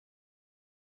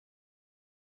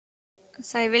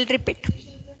So I will repeat.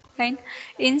 Fine.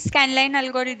 In scanline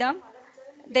algorithm,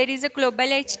 there is a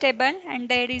global edge table and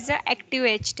there is a active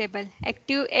edge table.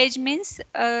 Active edge means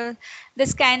the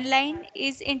scan line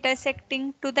is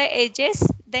intersecting to the edges,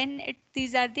 then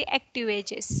these are the active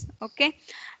edges. Okay.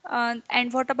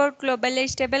 And what about global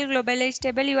edge table? Global edge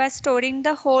table, you are storing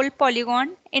the whole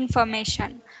polygon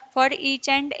information for each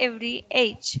and every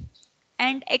edge.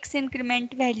 And x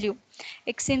increment value,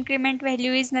 x increment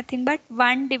value is nothing but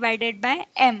 1 divided by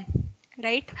m,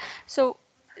 right? So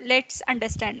let's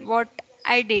understand what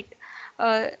I did.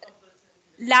 uh,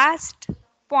 Last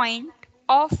point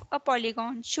of a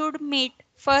polygon should meet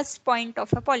first point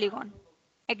of a polygon.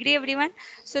 Agree everyone?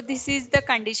 So this is the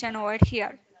condition over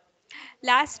here.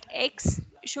 Last x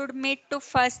should meet to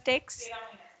first x,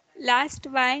 last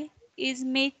y is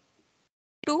meet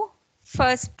to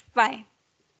first y.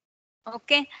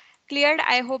 Okay, cleared.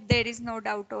 I hope there is no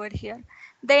doubt over here.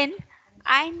 Then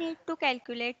I need to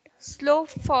calculate slope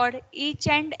for each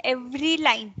and every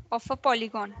line of a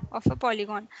polygon.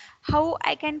 How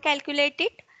I can calculate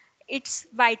it? It's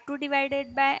y2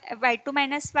 divided by y2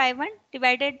 minus y1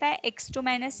 divided by x2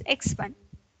 minus x1,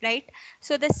 right?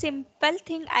 So the simple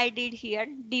thing I did here,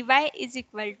 dy is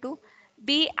equal to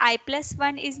bi plus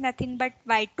 1 is nothing but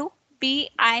y2.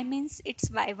 Bi means it's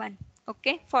y1.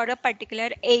 Okay, for a particular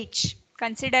age,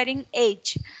 considering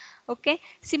age. Okay,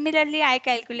 similarly I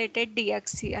calculated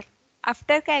dx here.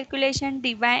 After calculation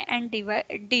dy and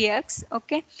dx,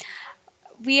 okay,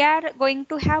 we are going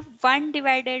to have 1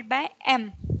 divided by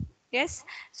m. Yes,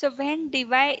 so when dy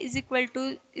is equal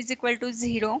to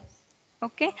 0,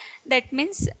 okay, that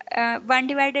means 1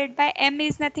 divided by m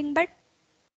is nothing but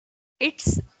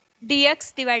it's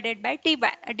dx divided by dy.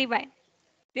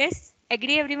 Yes,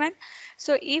 agree everyone?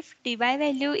 So if dy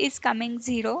value is coming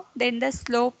 0, then the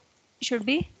slope should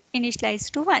be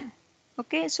initialized to 1.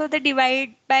 Okay, so the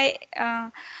divide by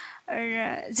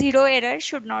 0 error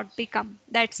should not become.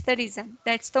 That's the reason.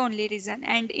 That's the only reason.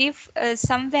 And if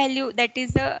some value, that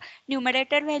is the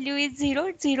numerator value is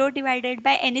 0, 0 divided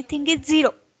by anything is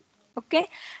 0. Okay,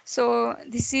 so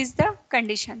this is the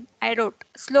condition I wrote.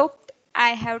 Slope I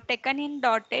have taken in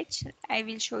dot h. I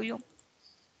will show you.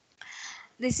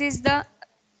 This is the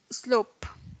slope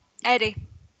array.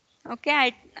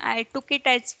 Okay, I took it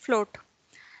as float.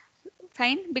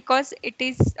 Fine, because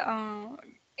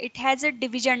it has a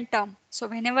division term. So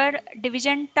whenever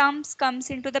division terms comes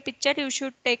into the picture, you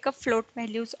should take a float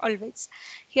values always.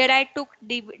 Here I took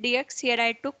dx, here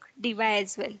I took dy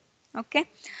as well. Okay,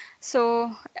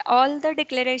 so all the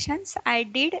declarations I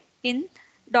did in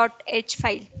 .h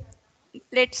file.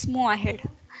 Let's move ahead.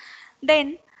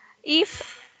 Then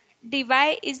if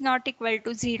dy is not equal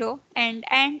to 0 and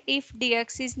if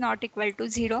dx is not equal to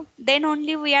 0, then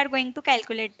only we are going to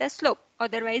calculate the slope.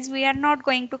 Otherwise we are not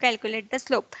going to calculate the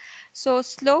slope. So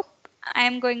slope I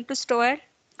am going to store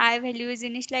I value is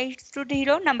initialized to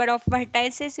 0, number of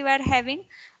vertices you are having.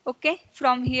 Okay,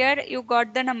 from here you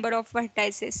got the number of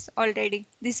vertices already.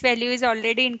 This value is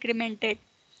already incremented.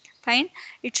 Fine,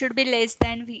 it should be less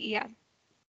than ver.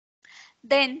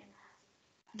 Then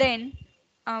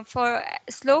for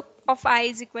slope of I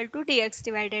is equal to dx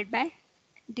divided by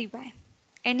dy.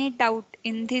 Any doubt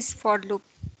in this for loop?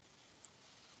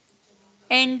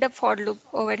 End the for loop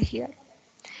over here.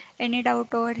 Any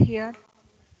doubt over here?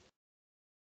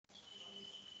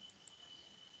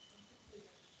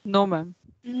 No, ma'am.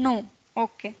 No.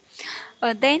 Okay.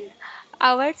 Then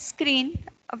our screen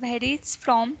varies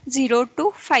from 0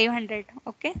 to 500.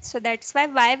 Okay. So that's why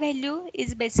y value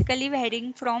is basically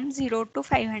varying from 0 to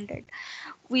 500.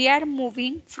 We are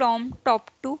moving from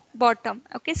top to bottom.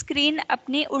 Okay. Screen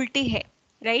अपनी उल्टी है.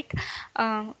 Right.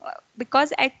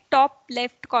 Because at top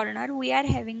left corner we are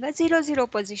having a 0 0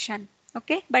 position.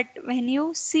 Okay, but when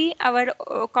you see our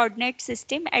coordinate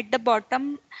system at the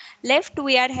bottom left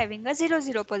we are having a 0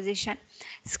 0 position.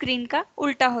 Screen का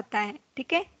उल्टा होता है.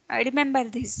 ठीक है, remember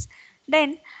this.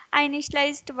 Then I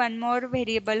initialized one more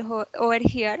variable over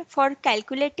here for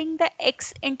calculating the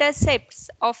x intercepts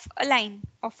of a line.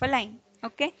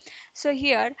 Okay, so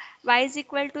here y is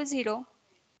equal to 0,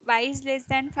 y is less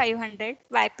than 500,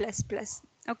 y plus plus.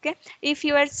 Okay, if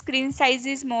your screen size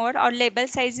is more or label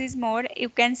size is more, you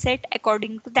can set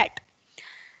according to that.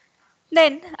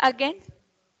 Then again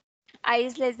I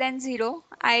is less than 0,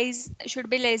 should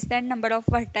be less than number of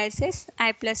vertices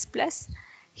I plus plus.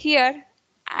 Here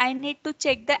I need to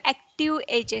check the active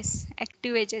edges.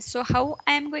 So how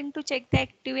I am going to check the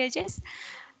active edges?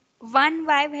 One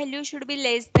y value should be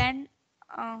less than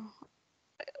uh,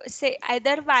 say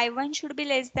either y1 should be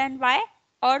less than y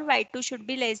or y2 should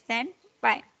be less than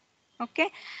y.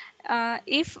 Okay,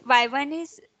 if y1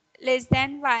 is less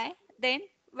than y, then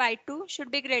y2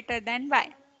 should be greater than y.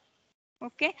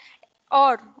 Okay,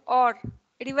 और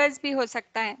reverse भी हो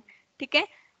सकता है, ठीक है,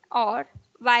 और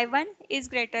y1 is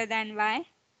greater than y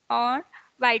or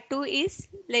y2 is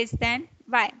less than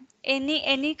y.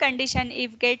 Any condition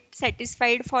if get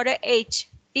satisfied for a h,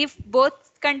 if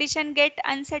both condition get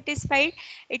unsatisfied,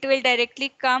 it will directly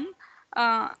come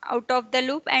out of the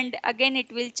loop and again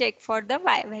it will check for the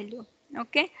y value.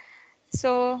 Okay,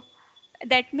 so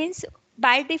that means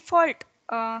by default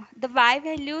the y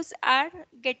values are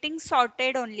getting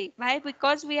sorted only. Why?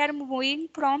 Because we are moving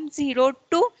from 0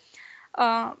 to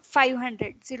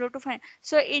 500, 0 to 5.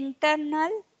 So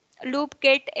internal loop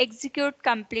get execute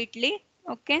completely.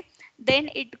 Okay, then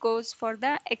it goes for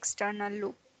the external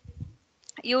loop.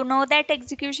 You know that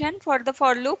execution for the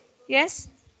for loop? Yes,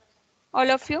 all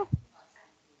of you?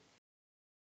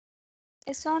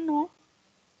 Yes or no?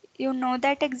 You know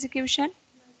that execution?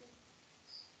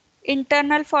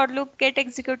 Internal for loop get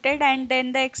executed and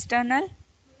then the external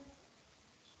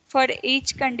for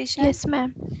each condition. Yes,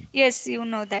 ma'am. Yes, you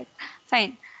know that.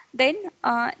 Fine. Then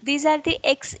these are the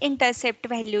x intercept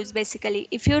values basically.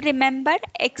 If you remember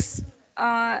x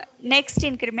next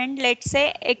increment, let's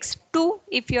say x2,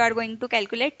 if you are going to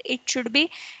calculate, it should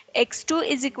be x2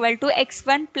 is equal to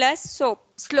x1 plus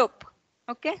slope.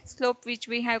 Okay, slope which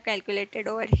we have calculated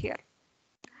over here.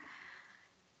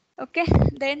 Okay,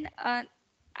 then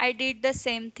I did the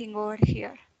same thing over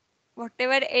here.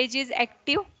 Whatever edge is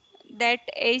active, that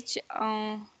edge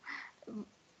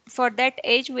for that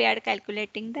edge we are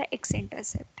calculating the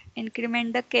x-intercept.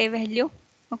 Increment the k value.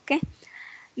 Okay,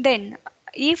 then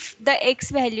if the x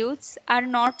values are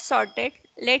not sorted,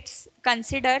 let's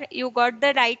consider you got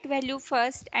the right value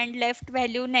first and left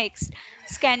value next.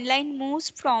 Scanline moves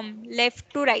from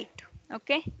left to right.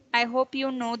 Okay, I hope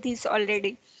you know this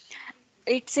already,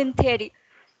 it's in theory.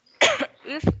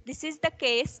 If this is the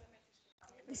case,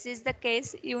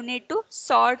 you need to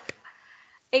sort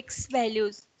x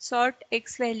values.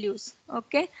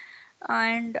 Okay,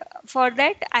 and for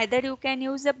that either you can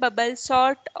use a bubble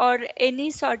sort or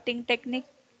any sorting technique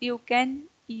you can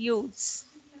use.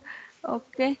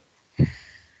 Okay.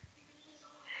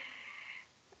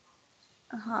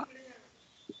 uh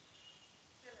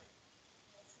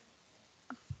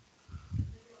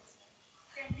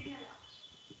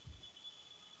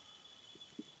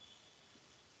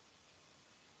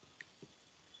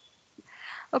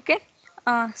okay,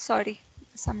 sorry,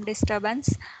 some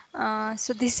disturbance.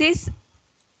 So these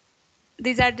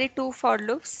are the two for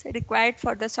loops required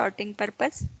for the sorting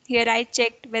purpose. Here I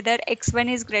checked whether x1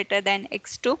 is greater than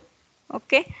x2.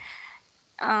 Okay,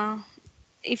 uh,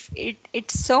 if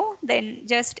it's so, then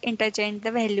just interchange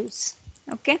the values.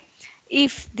 Okay,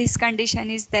 if this condition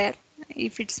is there,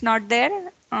 if it's not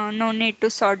there, no need to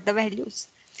sort the values.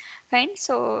 Fine,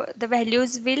 so the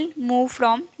values will move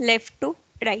from left to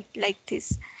right like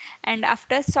this. And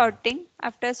after sorting,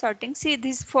 see,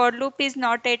 this for loop is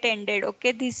not yet ended.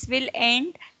 Okay, this will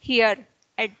end here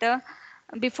at the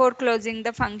before closing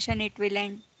the function, it will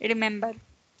end, remember.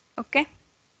 Okay,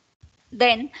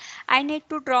 then I need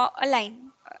to draw a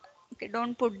line. Okay,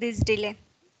 don't put this delay,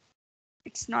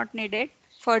 it's not needed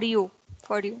for you.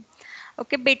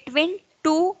 Okay, between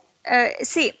two,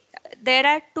 see, there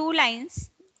are two lines.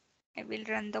 I will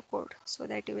run the code so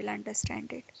that you will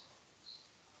understand it.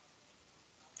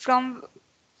 From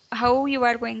how you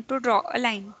are going to draw a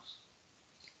line.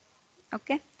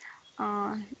 Okay,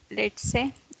 uh, let's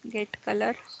say get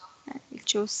color. I will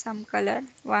choose some color.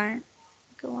 One.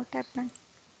 Okay, what happened?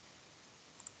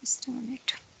 Just a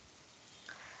minute.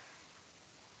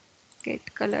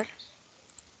 Get color.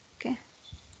 Okay,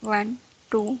 one,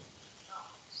 two,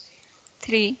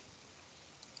 three.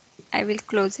 I will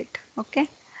close it. Okay.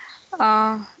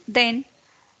 Then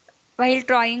while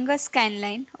drawing a scan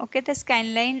line, okay, the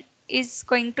scan line is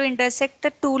going to intersect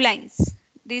the two lines,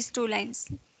 these two lines.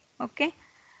 Okay,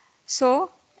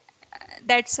 so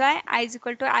that's why I is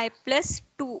equal to I plus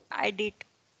 2 I did.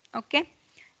 Okay,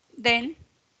 then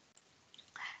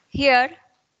here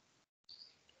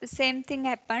the same thing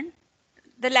happened.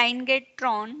 The line get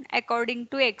drawn according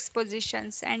to x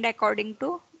positions and according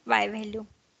to y value.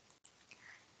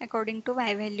 According to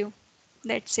y value.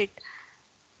 That's it.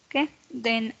 Okay,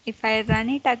 then if I run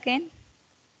it again,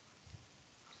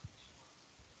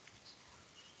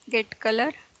 get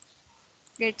color,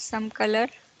 get some color.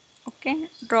 Okay,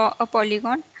 draw a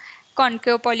polygon,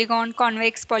 concave polygon,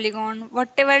 convex polygon,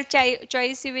 whatever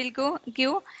choice you will go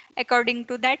give, according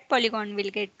to that polygon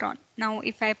will get drawn. Now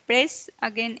if I press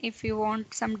again, if you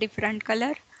want some different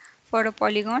color for a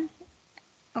polygon.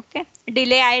 Okay,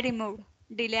 delay I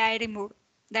removed,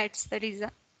 that's the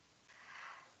reason.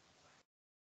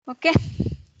 Okay,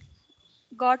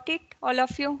 got it, all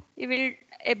of you? You will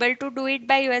able to do it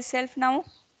by yourself now?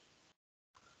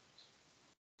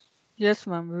 Yes,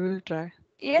 ma'am, we will try.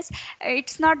 Yes,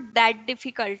 it's not that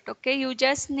difficult. Okay, you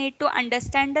just need to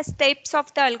understand the steps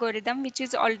of the algorithm, which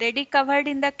is already covered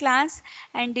in the class,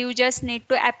 and you just need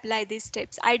to apply these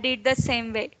steps. I did the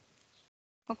same way.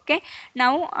 Okay,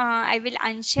 now I will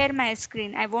unshare my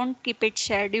screen. I won't keep it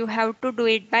shared. You have to do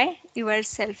it by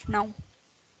yourself now.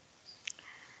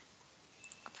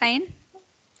 Fine.